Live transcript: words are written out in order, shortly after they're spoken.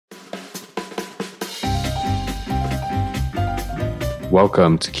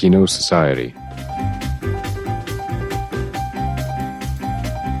Welcome to Kino Society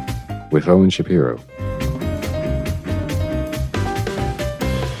with Owen Shapiro.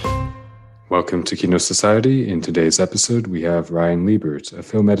 Welcome to Kino Society. In today's episode, we have Ryan Liebert, a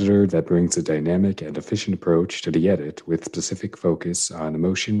film editor that brings a dynamic and efficient approach to the edit with specific focus on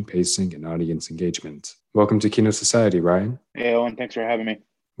emotion, pacing, and audience engagement. Welcome to Kino Society, Ryan. Hey, Owen. Thanks for having me.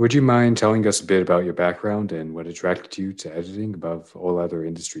 Would you mind telling us a bit about your background and what attracted you to editing above all other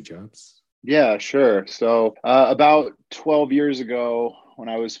industry jobs? Yeah, sure. So about 12 years ago, when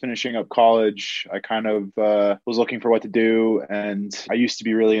I was finishing up college, I kind of was looking for what to do. And I used to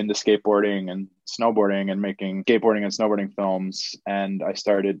be really into skateboarding and snowboarding and making skateboarding and snowboarding films. And I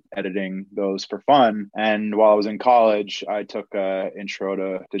started editing those for fun. And while I was in college, I took an intro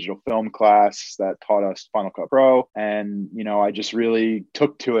to digital film class that taught us Final Cut Pro. And, I just really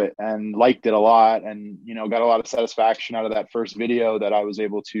took to it and liked it a lot and, got a lot of satisfaction out of that first video that I was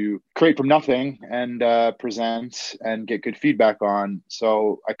able to create from nothing and present and get good feedback on.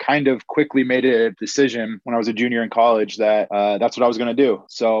 So I kind of quickly made a decision when I was a junior in college that that's what I was going to do.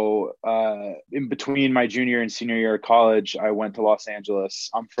 So in between my junior and senior year of college, I went to Los Angeles.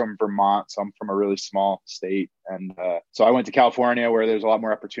 I'm from Vermont, so I'm from a really small state. And so I went to California where there's a lot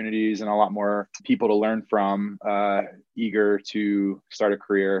more opportunities and a lot more people to learn from, eager to start a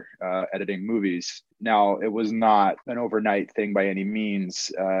career editing movies. Now, it was not an overnight thing by any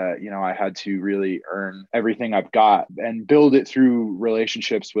means. I had to really earn everything I've got and build it through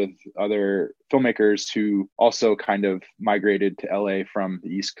relationships with other filmmakers who also kind of migrated to LA from the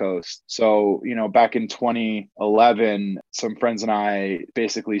East Coast. So, back in 2011, some friends and I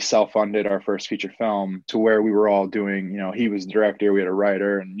basically self-funded our first feature film to where we were all doing, he was the director, we had a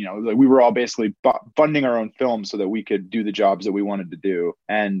writer, and, we were all basically funding our own film so that we could do the jobs that we wanted to do.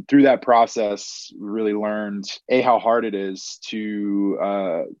 And through that process, we really learned how hard it is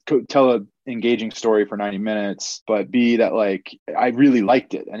to tell a engaging story for 90 minutes, but B, that I really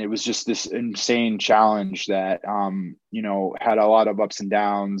liked it. And it was just this insane challenge that, had a lot of ups and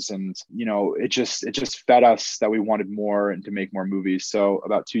downs. And, it just fed us that we wanted more and to make more movies. So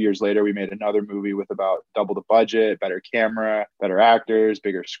about 2 years later, we made another movie with about double the budget, better camera, better actors,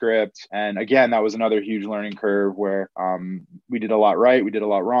 bigger script. And again, that was another huge learning curve where we did a lot right, we did a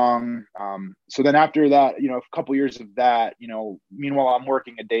lot wrong. So then after that, a couple years of that, meanwhile, I'm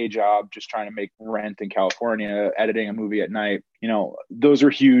working a day job, just trying to make rent in California, editing a movie at night. Those are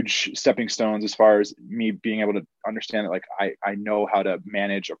huge stepping stones as far as me being able to understand that I know how to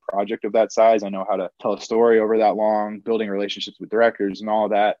manage a project of that size. I know how to tell a story over that long, building relationships with directors and all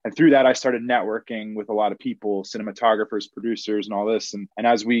of that. And through that, I started networking with a lot of people, cinematographers, producers, and all this. And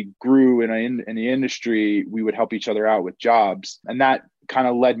as we grew in the industry, we would help each other out with jobs. And that kind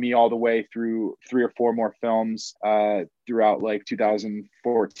of led me all the way through 3 or 4 more films throughout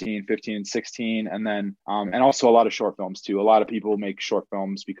 2014, 15, and 16. And then, and also a lot of short films too. A lot of people make short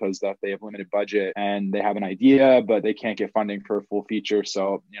films because that they have limited budget and they have an idea, but they can't get funding for a full feature.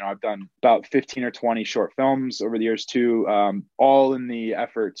 So, I've done about 15 or 20 short films over the years too, all in the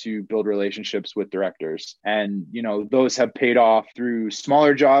effort to build relationships with directors. And, those have paid off through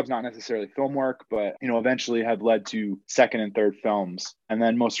smaller jobs, not necessarily film work, but, eventually have led to second and third films. And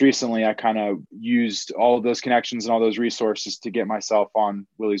then most recently, I kind of used all of those connections and all those resources to get myself on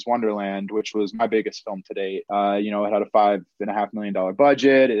Willy's Wonderland, which was my biggest film to date. It had a $5.5 million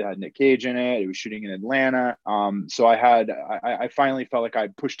budget. It had Nick Cage in it. It was shooting in Atlanta. So I finally felt like I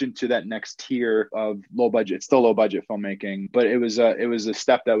pushed into that next tier of low budget. It's still low budget filmmaking, but it was a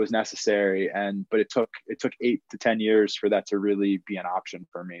step that was necessary. But it took 8 to 10 years for that to really be an option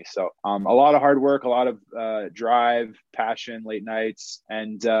for me. So a lot of hard work, a lot of drive, passion, late nights,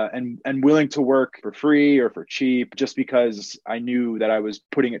 and willing to work for free or for cheap, just because I knew that I was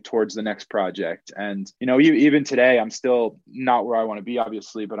putting it towards the next project. And even today, I'm still not where I want to be,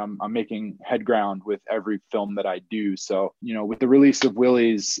 obviously, but I'm making head ground with every film that I do. So with the release of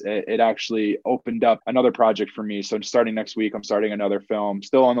Willy's, it actually opened up another project for me. So starting next week, I'm starting another film,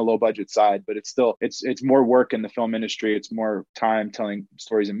 still on the low budget side, but it's more work in the film industry. It's more time telling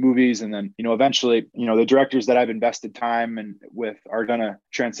stories in movies, and then eventually the directors that I've invested time and with are gonna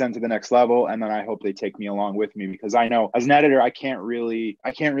transcend to the next level, and then I hope they take me along with me, because I know as an editor I can't really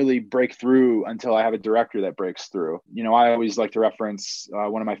break through until I have a director that breaks through. I always like to reference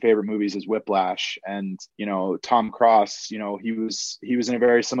one of my favorite movies is Whiplash, and Tom Cross, he was in a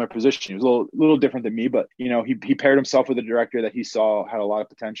very similar position. He was a little different than me, but he paired himself with a director that he saw had a lot of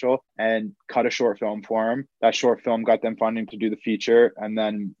potential and cut a short film for him. That short film got them funding to do the feature, and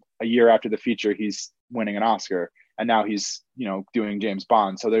then a year after the feature, he's winning an Oscar. and now he's, doing James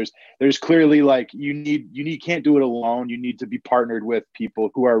Bond. So there's clearly like can't do it alone. You need to be partnered with people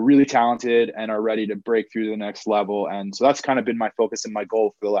who are really talented and are ready to break through the next level. And so that's kind of been my focus and my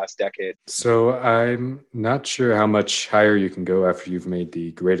goal for the last decade. So I'm not sure how much higher you can go after you've made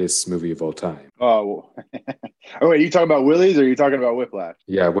the greatest movie of all time. Oh, oh wait, are you talking about Willy's or are you talking about Whiplash?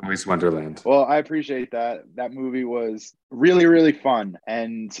 Yeah, Willy's Wonderland. Well, I appreciate that. That movie was really, really fun.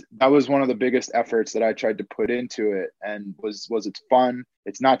 And that was one of the biggest efforts that I tried to put into it. And was it's fun.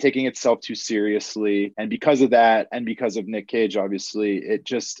 It's not taking itself too seriously. And because of that, and because of Nick Cage, obviously, it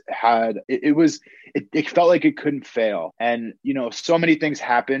just had, it felt like it couldn't fail. And, so many things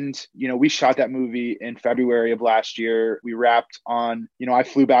happened. We shot that movie in February of last year. We wrapped on, I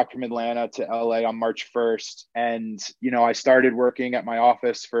flew back from Atlanta to LA on March 1st. And, I started working at my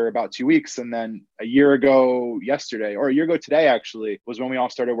office for about 2 weeks. And then a year ago today, actually, was when we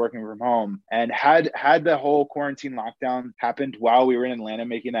all started working from home. And had the whole quarantine lockdown happened while we were in Atlanta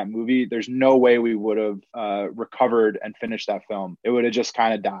making that movie, there's no way we would have recovered and finished that film. It would have just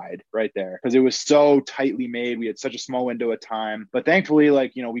kind of died right there because it was so tightly made. We had such a small window of time. But thankfully,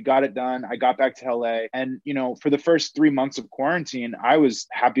 we got it done. I got back to LA. And, for the first 3 months of quarantine, I was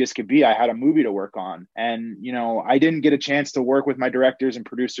happy as could be. I had a movie to work on. And, I didn't get a chance to work with my directors and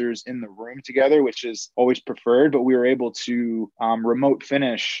producers in the room together, which is always preferred, but we were able to remote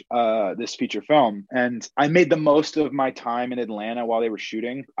finish this feature film. And I made the most of my time in Atlanta while they were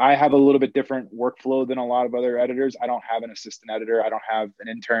shooting. I have a little bit different workflow than a lot of other editors. I don't have an assistant editor. I don't have an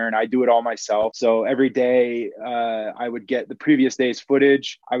intern. I do it all myself. So every day I would get the previous day's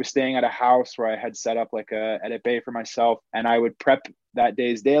footage. I was staying at a house where I had set up like a edit bay for myself, and I would prep that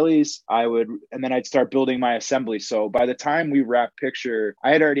day's dailies. And then I'd start building my assembly. So by the time we wrapped picture,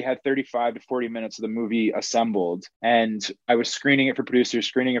 I had already had 35 to 40 minutes of the movie assembled, and I was screening it for producers,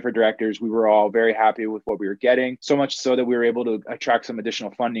 screening it for directors. We were all very happy with what we were getting, so much so that we were able to attract some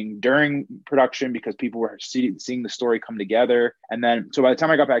additional funding during production because people were seeing the story come together. And then, so by the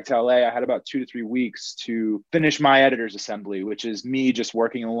time I got back to LA, I had about 2 to 3 weeks to finish my editor's assembly, which is me just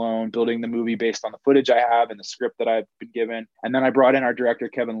working alone, building the movie based on the footage I have and the script that I've been given. And then I brought in our director,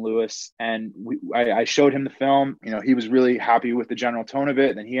 Kevin Lewis, and I showed him the film. He was really happy with the general tone of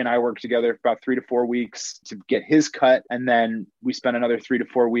it. And he and I worked together for about 3 to 4 weeks to get his cut. And then we spent another 3 to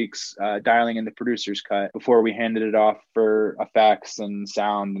 4 weeks dialing in the producer's cut before we handed it off for effects and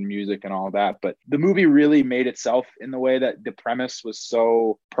sound and music and all that. But the movie really made itself in the way that the premise was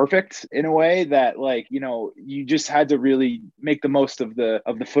so perfect, in a way that you just had to really make the most of the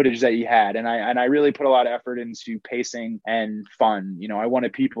footage that you had. And I really put a lot of effort into pacing and fun. I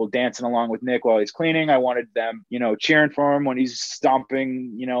wanted people dancing along with Nick while he's cleaning. I wanted them, cheering for him when he's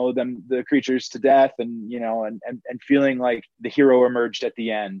stomping, the creatures to death, and feeling like the hero emerged at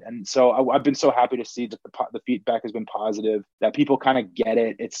the end. And so I've been so happy to see that the feedback has been positive, that people kind of get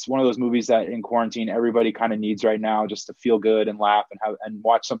it. It's one of those movies that in quarantine everybody kind of needs right now, just to feel good and laugh and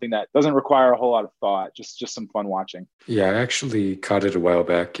watch something that doesn't require a whole lot of thought, just some fun watching. Yeah, I actually caught it a while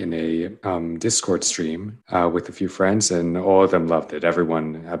back in a Discord stream with a few friends, and all of them loved it.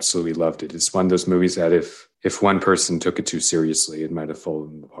 Everyone absolutely loved it. It's one of those movies that if one person took it too seriously, it might have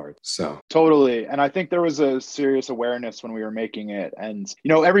fallen apart. So totally. And I think there was a serious awareness when we were making it. And,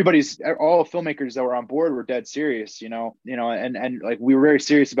 all filmmakers that were on board were dead serious, and like we were very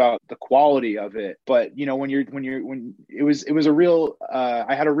serious about the quality of it. But, when it was a real,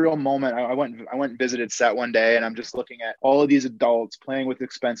 I had a real moment. I went and visited set one day, and I'm just looking at all of these adults playing with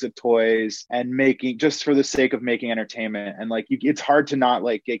expensive toys and making, just for the sake of making entertainment. And it's hard to not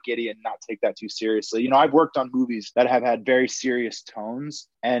get giddy and not take that too seriously. I've worked on movies that have had very serious tones,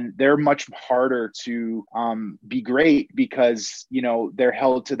 and they're much harder to be great because they're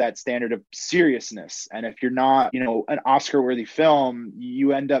held to that standard of seriousness. And if you're not an Oscar-worthy film,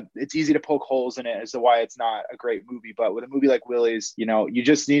 you end up, it's easy to poke holes in it as to why it's not a great movie. But with a movie like Willy's, you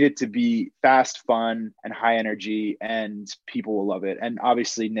just need it to be fast, fun, and high energy, and people will love it. And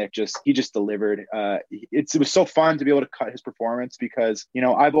obviously Nick just delivered. It was so fun to be able to cut his performance because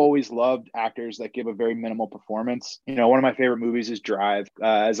I've always loved actors that give a very minimal performance. One of my favorite movies is Drive,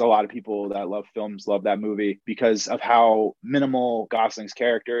 as a lot of people that love films love that movie because of how minimal Gosling's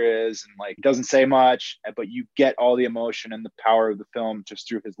character is, and he doesn't say much, but you get all the emotion and the power of the film just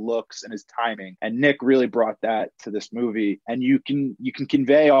through his looks and his timing. And Nick really brought that to this movie, and you can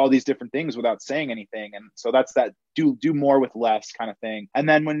convey all these different things without saying anything. And so that's that do more with less kind of thing. And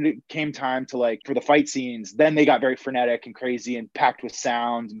then when it came time to like for the fight scenes, then they got very frenetic and crazy and packed with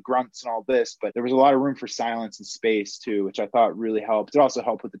sounds and grunts and all this. But there was a lot of room for silence and space too, which I thought really helped. It also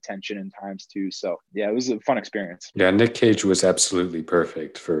helped with the tension in times too. So yeah, it was a fun experience. Yeah, Nick Cage was absolutely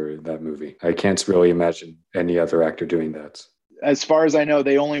perfect for that movie. I can't really imagine any other actor doing that. As far as I know,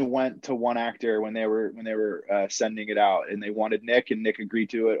 they only went to one actor when they were sending it out, and they wanted Nick, and Nick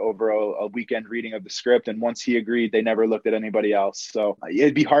agreed to it over a weekend reading of the script. And once he agreed, they never looked at anybody else. So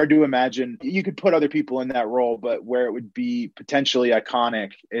it'd be hard to imagine. You could put other people in that role, but where it would be potentially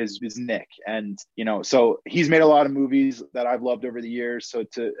iconic is Nick. And so he's made a lot of movies that I've loved over the years.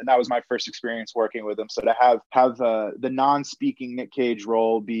 And that was my first experience working with him. So to have the non-speaking Nick Cage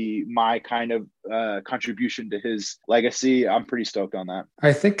role be my kind of contribution to his legacy, I'm pretty stoked on that.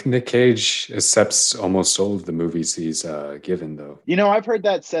 I think Nick Cage accepts almost all of the movies he's given, though. I've heard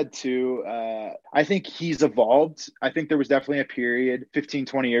that said too. I think he's evolved. I think there was definitely a period 15,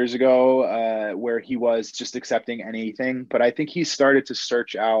 20 years ago where he was just accepting anything. But I think he started to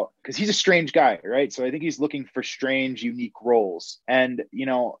search out, because he's a strange guy, right? So I think he's looking for strange, unique roles. And,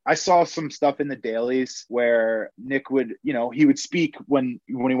 I saw some stuff in the dailies where Nick would, he would speak when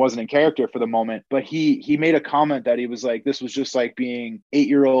he wasn't in character for the moment. But he made a comment that he was like, this was just like being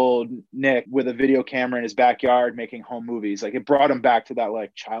 8-year-old Nick with a video camera in his backyard making home movies. Like it brought him back to that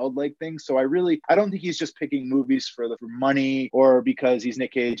like childlike thing. So I don't think he's just picking movies for money or because he's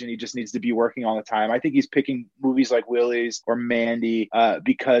Nick Cage and he just needs to be working all the time. I think he's picking movies like Willie's or Mandy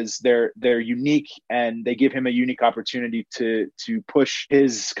because they're unique and they give him a unique opportunity to push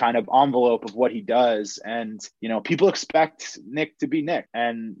his kind of envelope of what he does. And people expect Nick to be Nick,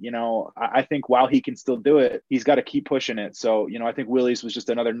 and I think while he can still do it, he's got to keep pushing it. So I think Willie's was just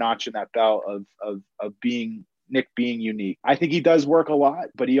another notch in that belt of being Nick being unique. I think he does work a lot,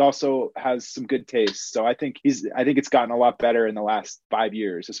 but he also has some good taste. So I think it's gotten a lot better in the last 5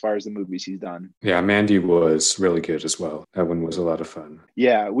 years as far as the movies he's done. Yeah, Mandy was really good as well. That one was a lot of fun.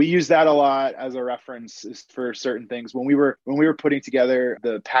 Yeah, we use that a lot as a reference for certain things. When we were putting together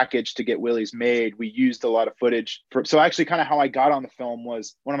the package to get Willie's made, we used a lot of footage. So actually kind of how I got on the film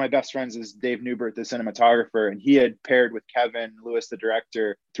was one of my best friends is Dave Newbert, the cinematographer, and he had paired with Kevin Lewis, the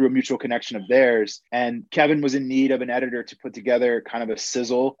director, through a mutual connection of theirs. And Kevin was in need of an editor to put together kind of a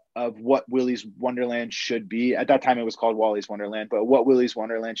sizzle of what Willy's Wonderland should be. At that time, it was called Wally's Wonderland, but what Willy's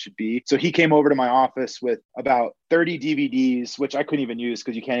Wonderland should be. So he came over to my office with about 30 DVDs, which I couldn't even use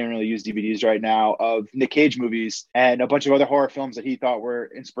because you can't even really use DVDs right now, of Nick Cage movies and a bunch of other horror films that he thought were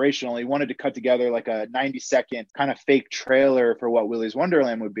inspirational. He wanted to cut together like a 90-second kind of fake trailer for what Willy's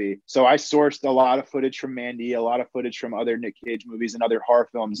Wonderland would be. So I sourced a lot of footage from Mandy, a lot of footage from other Nick Cage movies and other horror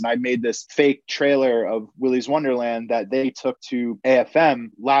films. And I made this fake trailer of Willy's Wonderland that they took to AFM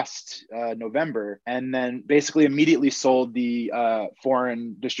last November, and then basically immediately sold the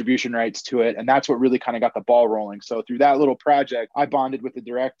foreign distribution rights to it. And that's what really kind of got the ball rolling. So through that little project, I bonded with the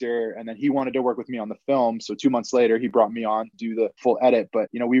director, and then he wanted to work with me on the film. So 2 months later, he brought me on to do the full edit. But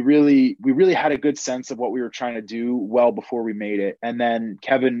we really had a good sense of what we were trying to do well before we made it. And then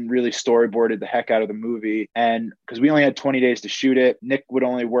Kevin really storyboarded the heck out of the movie. And because we only had 20 days to shoot it, Nick would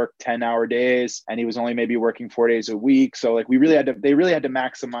only work 10-hour days, and he was only maybe working 4 days a week. So like they really had to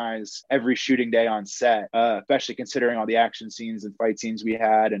maximize every shooting day on set, especially considering all the action scenes and fight scenes we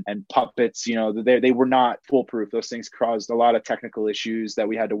had and puppets. They were not foolproof. Those things caused a lot of technical issues that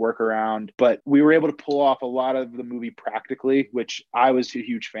we had to work around, but we were able to pull off a lot of the movie practically, which I was a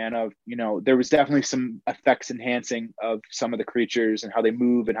huge fan of. There was definitely some effects enhancing of some of the creatures and how they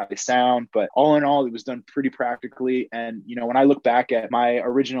move and how they sound, but all in all, it was done pretty practically. And when I look back at my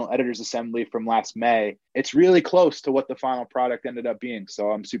original editor's assembly from last May, it's really close to what the final product ended up being.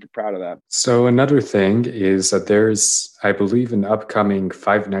 So I'm super proud of that. So another thing is that there's, I believe, an upcoming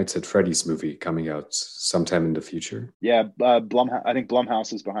Five Nights at Freddy's movie coming out sometime in the future. Yeah, I think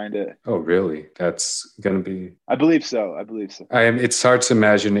Blumhouse is behind it. Oh, really? That's going to be... I believe so. It's hard to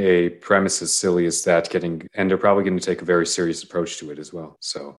imagine a premise as silly as that and they're probably going to take a very serious approach to it as well.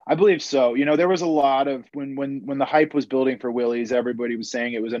 So I believe so. There was a lot of, when the hype was building for Willy's, everybody was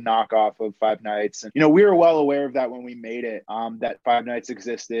saying it was a knockoff of Five Nights. And, we were well aware of that when we made it, that Five Nights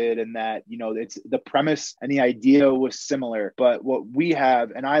existed and that, it's the premise and the idea was similar. But what we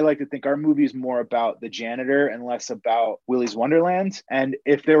have, and I like to think our movie is more about the janitor and less about Willy's Wonderland. And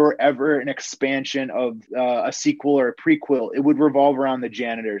if there were ever an expansion of a sequel or a prequel, it would revolve around the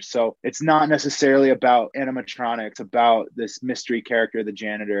janitor. So it's not necessarily about animatronics, about this mystery character, the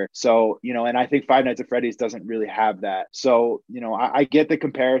janitor. So, and I think Five Nights at Freddy's doesn't really have that. So, I get the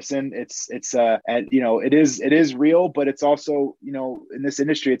comparison. it is real, but it's also, in this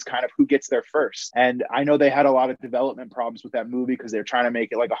industry, it's kind of who gets there first. And I know they had a lot of development problems with that movie because they're trying to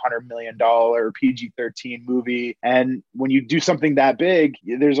make it like $100 million PG-13 movie. And when you do something that big,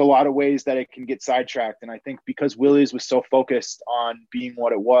 there's a lot of ways that it can get sidetracked. And I think because Willy's was so focused on being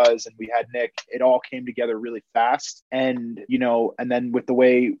what it was, and we had Nick, it all came together really fast. And, and then with the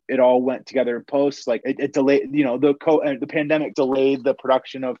way it all went together in post, like it delayed, the pandemic delayed the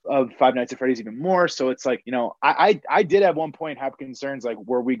production of Five Nights at Freddy's even more. So it's like, I did at one point have concerns like,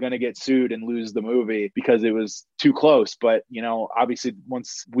 were we going to get sued and lose the movie because it was too close? But, obviously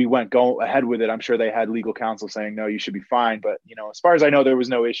once we go ahead with it, I'm sure they had legal counsel saying, no, you should be fine. But, as far as I know, there was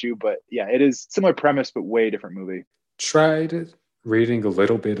no issue. But yeah, it is similar premise, but way different movie. Tried reading a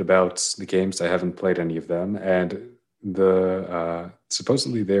little bit about the games. I haven't played any of them. And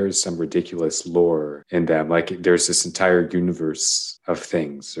supposedly there's some ridiculous lore in them. Like there's this entire universe of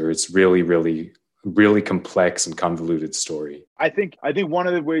things, or it's really, really, really complex and convoluted story. I think one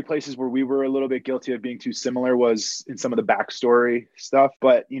of the weird places where we were a little bit guilty of being too similar was in some of the backstory stuff.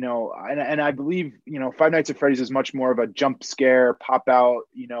 But, and I believe, Five Nights at Freddy's is much more of a jump scare, pop out,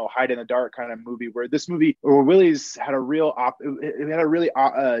 hide in the dark kind of movie, where this movie, or Willy's, had a real, it had a really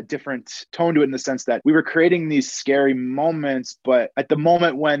different tone to it, in the sense that we were creating these scary moments. But at the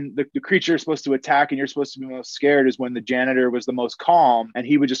moment when the creature is supposed to attack and you're supposed to be most scared is when the janitor was the most calm, and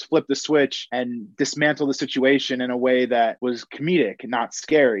he would just flip the switch and dismantle the situation in a way that was comedic, not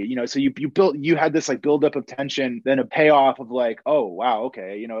scary. So you had this like buildup of tension, then a payoff of like, oh wow,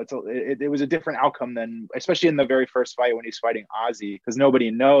 okay, it was a different outcome than, especially in the very first fight when he's fighting Ozzy, because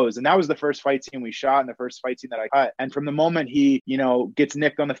nobody knows. And that was the first fight scene we shot and the first fight scene that I cut. And from the moment he gets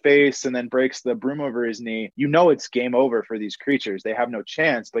nicked on the face and then breaks the broom over his knee, it's game over for these creatures. They have no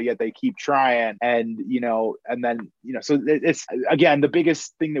chance, but yet they keep trying. And and then so it's, again, the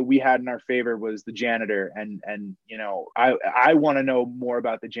biggest thing that we had in our favor was the janitor. And I want to know more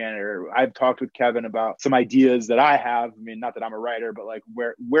about the janitor. I've talked with Kevin about some ideas that I have. I mean, not that I'm a writer, but like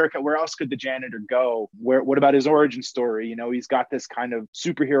where else could the janitor go? What about his origin story? He's got this kind of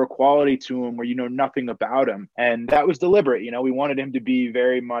superhero quality to him where nothing about him, and that was deliberate. We wanted him to be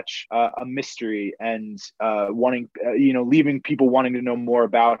very much a mystery, and wanting, leaving people wanting to know more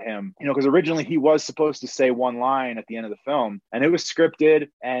about him. Because originally he was supposed to say one line at the end of the film, and it was scripted,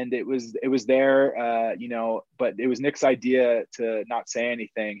 and it was there, but it was Nick's idea to not say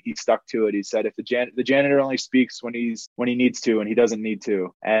anything. He stuck to it. He said, if the janitor only speaks when he needs to, and he doesn't need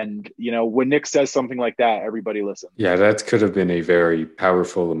to. And when Nick says something like that, everybody listens. Yeah, that could have been a very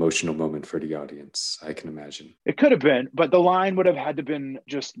powerful emotional moment for the audience, I can imagine. It could have been, but the line would have had to been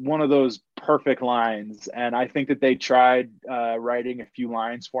just one of those perfect lines. And I think that they tried writing a few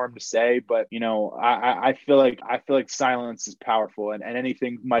lines for him to say, but I feel like silence is powerful, and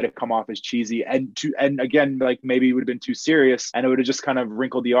anything might have come off as cheesy, and again, like maybe it would have been too serious, and it would have just kind of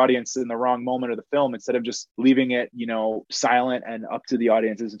wrinkled the audience in the wrong moment of the film, instead of just leaving it silent and up to the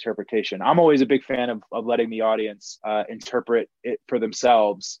audience's interpretation. I'm always a big fan of letting the audience interpret it for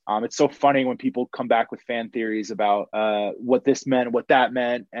themselves. It's so funny when people come back with fan theories about what this meant, what that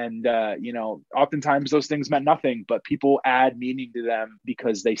meant, and oftentimes those things meant nothing, but people add meaning to them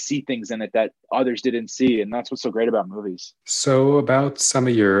because they see things in it that others didn't see, and that's what's so great about movies. So about some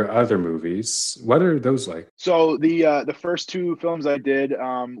of your other movies, what are those like? So the first two films I did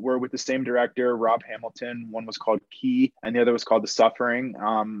were with the same director, Rob Hamilton. One was called Key, and the other was called The Suffering.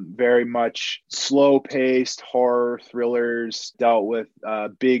 Very much slow-paced horror thrillers, dealt with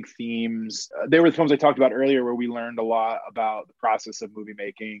big themes. They were the films I talked about earlier, where we learned a lot about the process of movie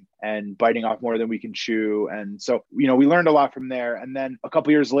making and biting off more than we can chew. And so, we learned a lot from there. And then a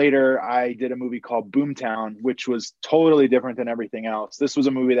couple years later, I did a movie called Boomtown, which was totally different than everything else. This was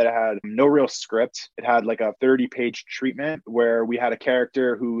a movie that had no real script. It had like a 30-page treatment where we had a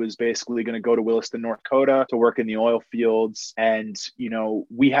character who was basically going to go to Williston, North Dakota to work in the oil fields. And,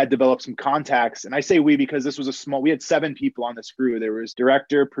 we had developed some contacts. And I say we because this was we had 7 people on this crew. There was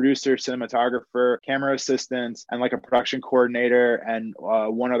director, producer, cinematographer, camera assistants, and like a production coordinator, and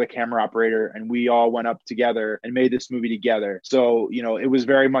one other camera operator. And we all went up together and made this movie together. So, it was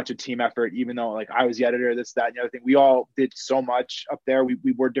very much a team effort, even though like I was the editor, this, that, and the other thing. We all did so much up there. We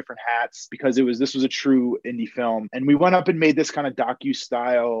wore different hats because this was a true indie film. And we went up and made this kind of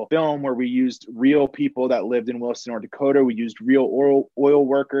docu-style film where we used real people that lived in Williston, North Dakota. We used real oil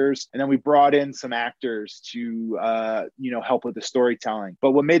workers, and then we brought in some actors to help with the storytelling.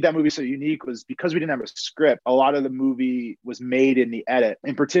 But what made that movie so unique was because we didn't have a script, a lot of the movie was made in the edit,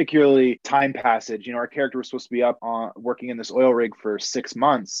 and particularly time passage. Our character was supposed to be up on working in this oil rig for 6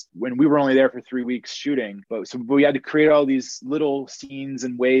 months when we were only there for 3 weeks shooting. So we had to create all these little scenes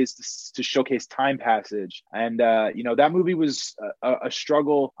and ways to showcase time passage. And that movie was a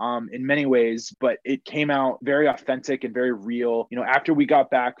struggle in many ways, but it came out very authentic and very real. After we got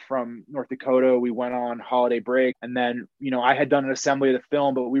back from North Dakota, we went on holiday break, and then I had done an assembly of the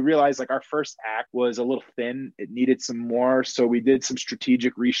film, but we realized like our first act was a little thin. It needed some more, so we did some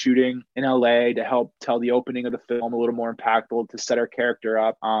strategic reshooting in LA to help tell the opening of the film a little more impactful, to set our character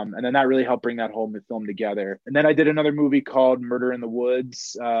up, and then that really helped bring that whole film together. And then I did another movie called Murder in the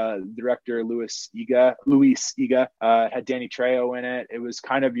Woods. Director Luis Iga had Danny Trejo in it. It was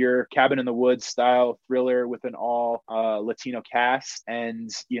kind of your Cabin in the Woods style thriller with an all Latino cast, and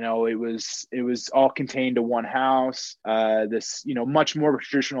it was all contained to one house. This much more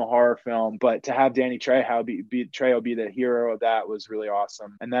traditional horror film, but to have Danny Trejo be the hero of that was really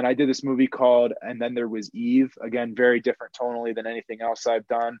awesome. And then I did this movie called And Then There Was Eve. Again, very different tonally than anything else I've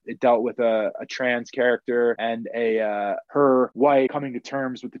done. It dealt with a trans character and her wife coming to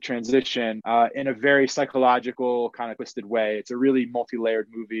terms with the transition in a very psychological kind of twisted way. It's a really multi-layered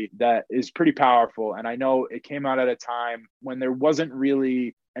movie that is pretty powerful. And I know it came out at a time when there wasn't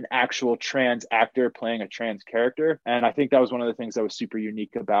really an actual trans actor playing a trans character. And I think that was one of the things that was super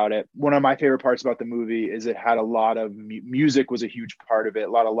unique about it. One of my favorite parts about the movie is it had a lot of music was a huge part of it,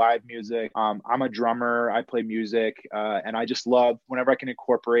 a lot of live music. I'm a drummer, I play music, and I just love whenever I can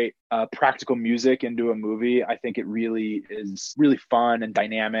incorporate practical music into a movie. I think it really is really fun and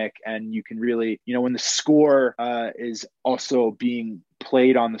dynamic. And you can really, when the score is also being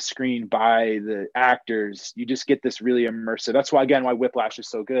played on the screen by the actors, you just get this really immersive. That's why Whiplash is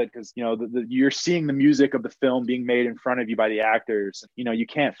so good, because you're seeing the music of the film being made in front of you by the actors. You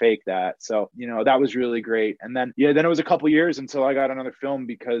can't fake that. So that was really great. And then then it was a couple years until I got another film,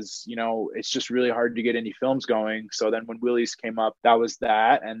 because it's just really hard to get any films going. So then when Willie's came up, that was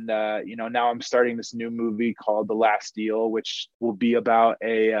that. And now I'm starting this new movie called The Last Deal, which will be about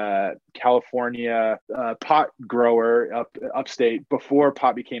a California pot grower upstate before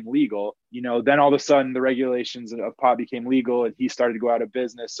pot became legal. Then all of a sudden the regulations of pot became legal and he started to go out of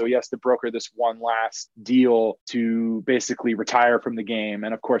business. So he has to broker this one last deal to basically retire from the game.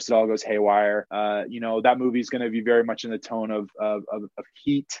 And of course it all goes haywire. That movie is going to be very much in the tone of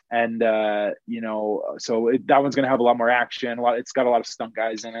Heat. And, that one's going to have a lot more action. It's got a lot of stunt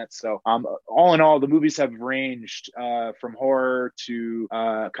guys in it. So all in all, the movies have ranged from horror to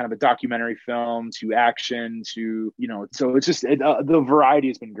kind of a documentary film to action to, so it's just the variety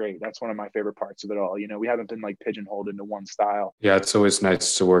has been great. That's one of my favorite parts of it all. We haven't been like pigeonholed into one style. Yeah, it's always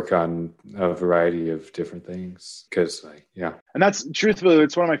nice to work on a variety of different things because and that's truthfully,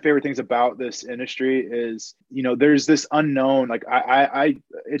 it's one of my favorite things about this industry is there's this unknown, like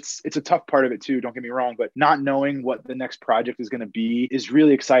it's a tough part of it too, don't get me wrong, but not knowing what the next project is going to be is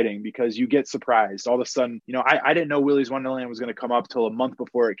really exciting because you get surprised all of a sudden. I didn't know Willy's Wonderland was going to come up till a month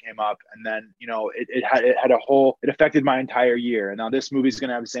before it came up, and then it affected my entire year, and now this movie is going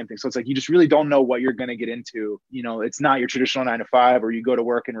to have the same thing. So it's like you just really don't know what you're going to get into. It's not your traditional 9 to 5 where you go to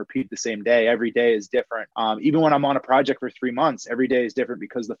work and repeat the same day. Every day is different. Even when I'm on a project for 3 months, every day is different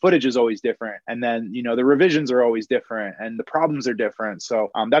because the footage is always different, and then the revisions are always different and the problems are different. So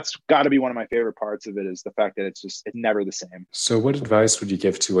that's got to be one of my favorite parts of it, is the fact that it's never the same. So what advice would you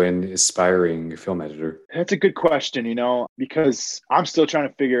give to an aspiring film editor? That's a good question, because I'm still trying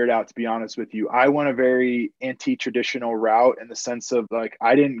to figure it out, to be honest with you. I went a very anti-traditional route in the sense of like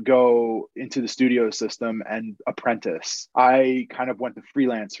I didn't go into the studio system and apprentice. I kind of went the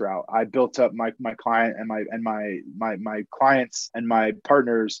freelance route. I built up my client and my clients and my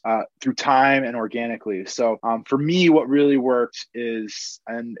partners through time and organically. So for me, what really worked is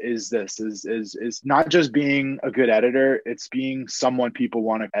not just being a good editor, it's being someone people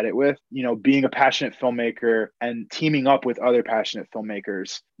want to edit with, being a passionate filmmaker and teaming up with other passionate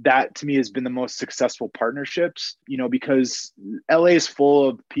filmmakers. That to me has been the most successful partnerships, because LA is full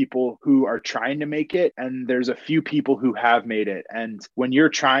of people who are trying to make it, and there's a few people who have made it. And when you're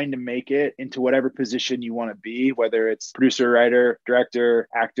trying to make it into whatever position you want to be, whether it's producer, producer, writer, director,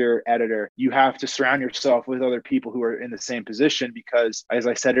 actor, editor. You have to surround yourself with other people who are in the same position because, as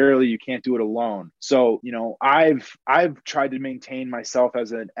I said earlier, you can't do it alone. So, I've tried to maintain myself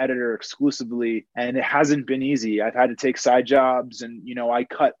as an editor exclusively, and it hasn't been easy. I've had to take side jobs, and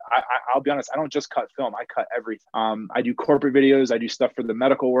I'll be honest, I don't just cut film, I cut everything. I do corporate videos, I do stuff for the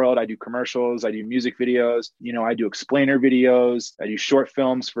medical world, I do commercials, I do music videos, I do explainer videos, I do short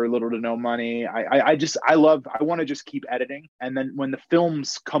films for little to no money. I want to just keep editing. And then when the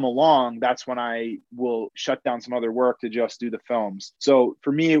films come along, that's when I will shut down some other work to just do the films. So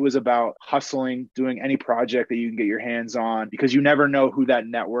for me, it was about hustling, doing any project that you can get your hands on, because you never know who that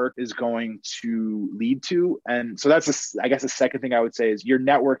network is going to lead to. And so that's, I guess, the second thing I would say is your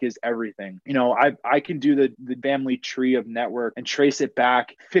network is everything. I can do the family tree of network and trace it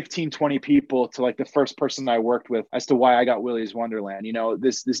back 15, 20 people to like the first person I worked with as to why I got Willy's Wonderland.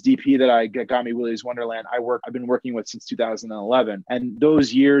 This DP that got me Willy's Wonderland, I've been working with since 2011. And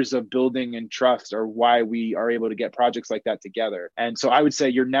those years of building and trust are why we are able to get projects like that together. And so I would say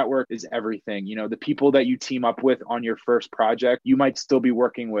your network is everything. The people that you team up with on your first project, you might still be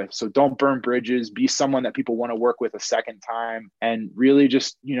working with. So don't burn bridges, be someone that people want to work with a second time, and really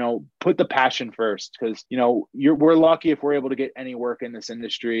just, put the passion first, because, we're lucky if we're able to get any work in this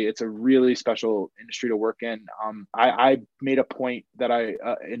industry. It's a really special industry to work in. I made a point that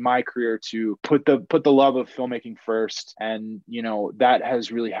in my career to put the love of filmmaking first. And, that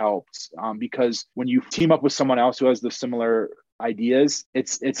has really helped because when you team up with someone else who has the similar ideas,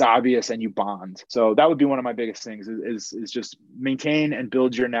 it's obvious and you bond. So that would be one of my biggest things is just maintain and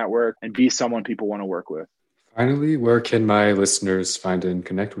build your network and be someone people want to work with. Finally, where can my listeners find and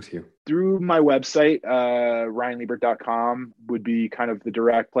connect with you? Through my website, ryanliebert.com would be kind of the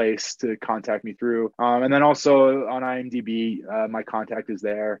direct place to contact me through. And then also on IMDb, my contact is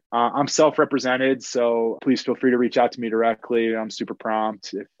there. I'm self-represented, so please feel free to reach out to me directly. I'm super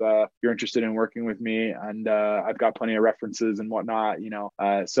prompt if you're interested in working with me. And I've got plenty of references and whatnot,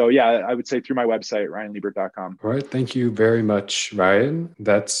 So yeah, I would say through my website, ryanliebert.com. All right. Thank you very much, Ryan.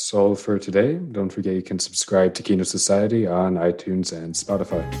 That's all for today. Don't forget you can subscribe to Kino Society on iTunes and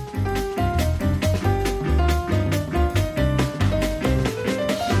Spotify.